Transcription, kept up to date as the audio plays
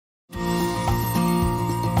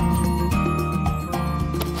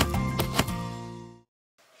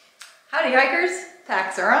Howdy hikers,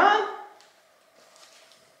 packs are on.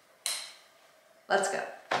 Let's go.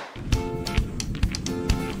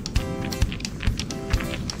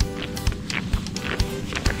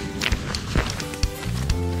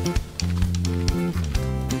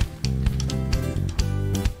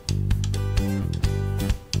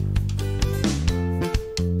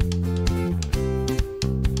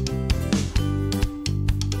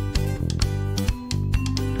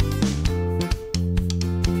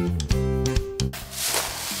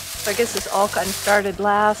 So I guess this all kind of started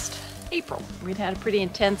last April. We'd had a pretty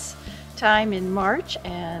intense time in March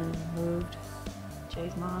and moved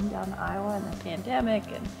Jay's mom down to Iowa and the pandemic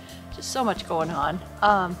and just so much going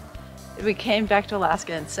on. We came back to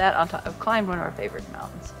Alaska and sat on top, climbed one of our favorite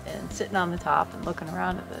mountains, and sitting on the top and looking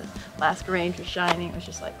around at the Alaska range was shining. It was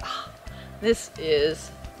just like, this is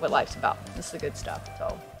what life's about. This is the good stuff.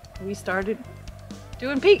 So we started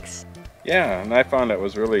doing peaks. Yeah, and I found it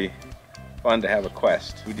was really fun to have a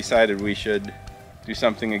quest. We decided we should do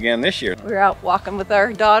something again this year. We were out walking with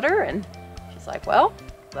our daughter and she's like, well,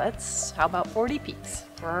 how about 40 peaks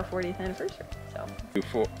for our 40th anniversary? So Do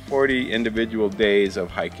 40 individual days of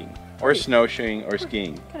hiking or snowshoeing or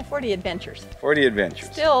skiing. Kind of 40 adventures. 40 adventures.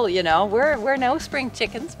 Still, you know, we're no spring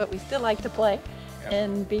chickens, but we still like to play. Yep.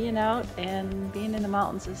 And being out and being in the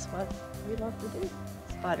mountains is what we love to do.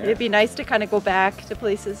 But it'd be nice to kind of go back to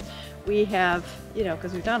places we have, you know,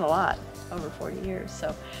 because we've done a lot over 40 years,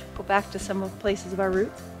 so go back to some of the places of our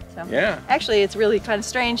roots. So actually it's really kind of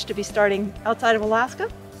strange to be starting outside of Alaska.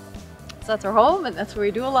 So that's our home and that's where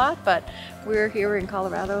we do a lot, but we're here in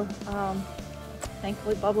Colorado,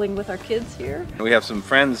 thankfully bubbling with our kids here. We have some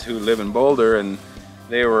friends who live in Boulder and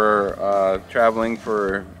they were traveling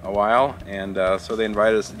for a while, and so they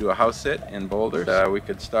invited us to do a house sit in Boulder. We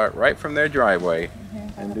could start right from their driveway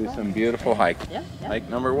and do some beautiful hike. Hike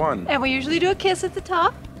number 1. And we usually do a kiss at the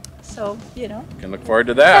top. So, you know. You can look forward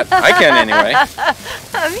to that. I can anyway.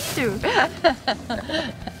 Me too.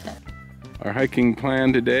 Our hiking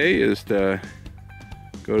plan today is to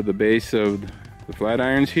go to the base of the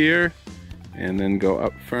Flatirons here and then go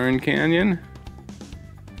up Fern Canyon,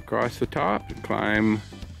 across the top, and climb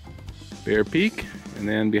Bear Peak, and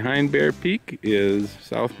then behind Bear Peak is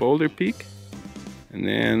South Boulder Peak, and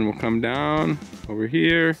then we'll come down over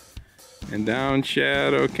here and down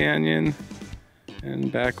Shadow Canyon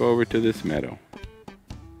and back over to this meadow.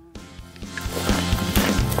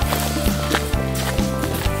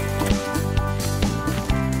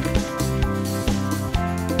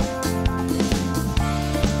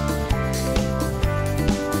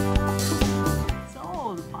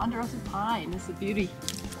 So the ponderosa pine is the beauty.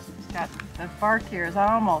 It's got the bark here is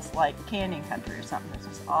almost like canyon country or something. There's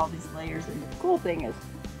just all these layers, and the cool thing is,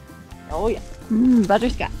 oh yeah,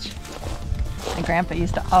 butterscotch. My grandpa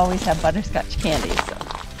used to always have butterscotch candy, so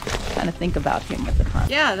kind of think about him with the pine.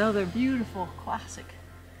 Yeah, no, they're beautiful, classic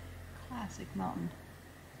mountain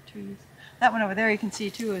trees. That one over there you can see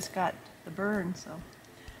too has got the burn, so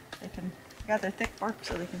they got their thick bark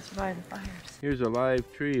so they can survive the fires. Here's a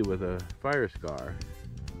live tree with a fire scar.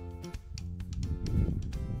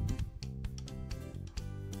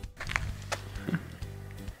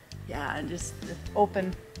 Yeah, and just the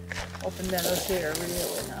open meadows here are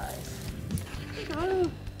really nice. Peekaboo!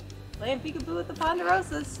 Playing peekaboo with the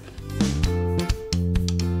ponderosas.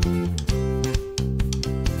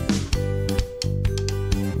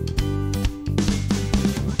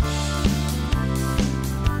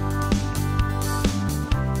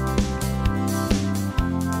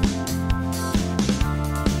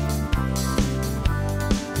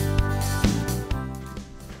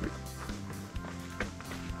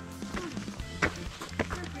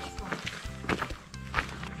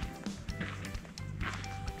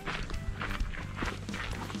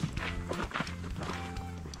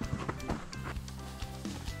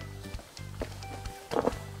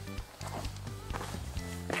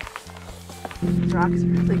 The rock's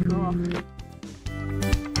really cool. Look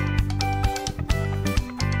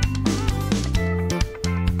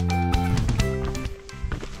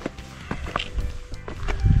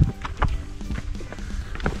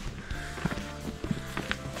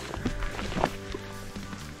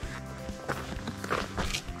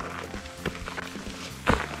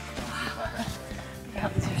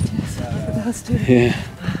at those two. Yeah.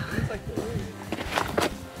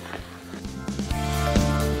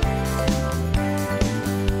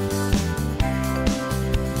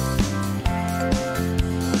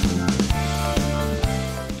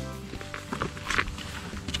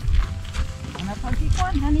 Keep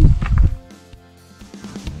one, honey.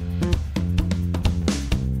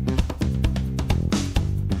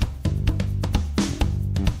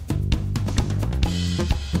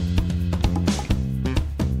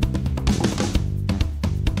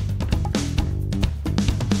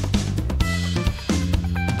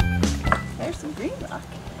 some green rock.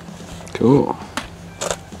 Cool.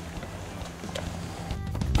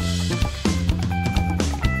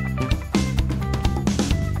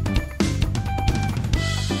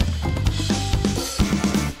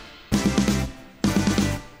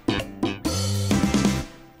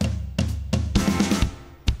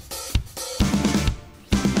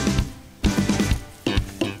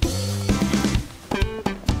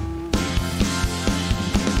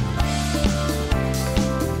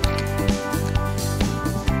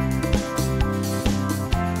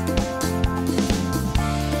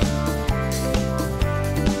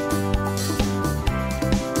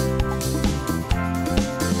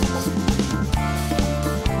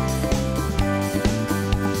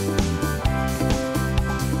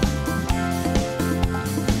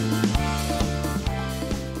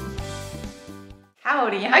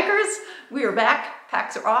 Howdy hikers, we are back,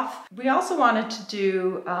 packs are off. We also wanted to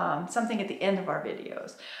do something at the end of our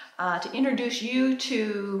videos to introduce you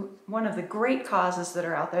to one of the great causes that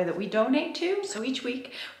are out there that we donate to. So each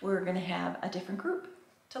week we're going to have a different group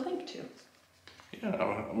to link to.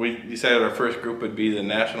 Yeah, we decided our first group would be the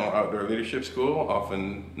National Outdoor Leadership School,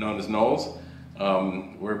 often known as NOLS.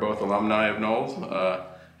 We're both alumni of NOLS.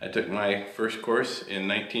 I took my first course in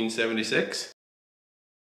 1976.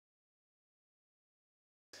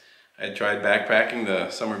 I had tried backpacking the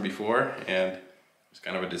summer before and it was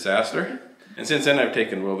kind of a disaster. And since then I've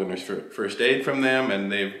taken wilderness first aid from them,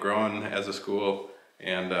 and they've grown as a school,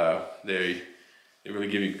 and they really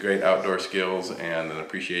give you great outdoor skills and an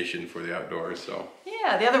appreciation for the outdoors. So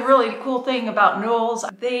yeah, the other really cool thing about NOLS,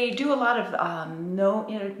 they do a lot of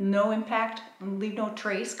no impact, leave no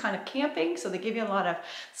trace kind of camping. So they give you a lot of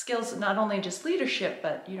skills, not only just leadership,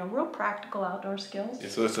 but real practical outdoor skills. yeah,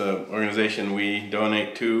 so it's an organization we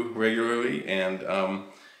donate to regularly, and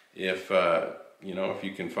if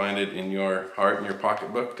you can find it in your heart and your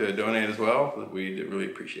pocketbook to donate as well, we'd really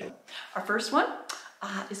appreciate it. Our first one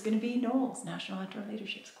is going to be NOLS, National Outdoor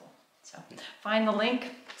Leadership School. So find the link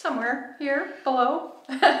somewhere here below.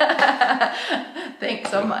 Thanks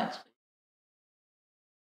so much.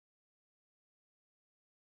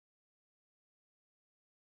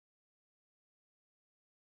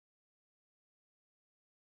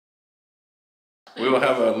 We will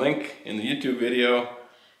have a link in the YouTube video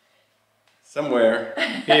somewhere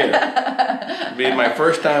here. It'll be my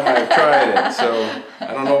first time I've tried it, so I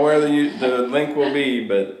don't know where the link will be,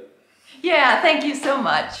 but... Yeah, thank you so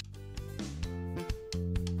much.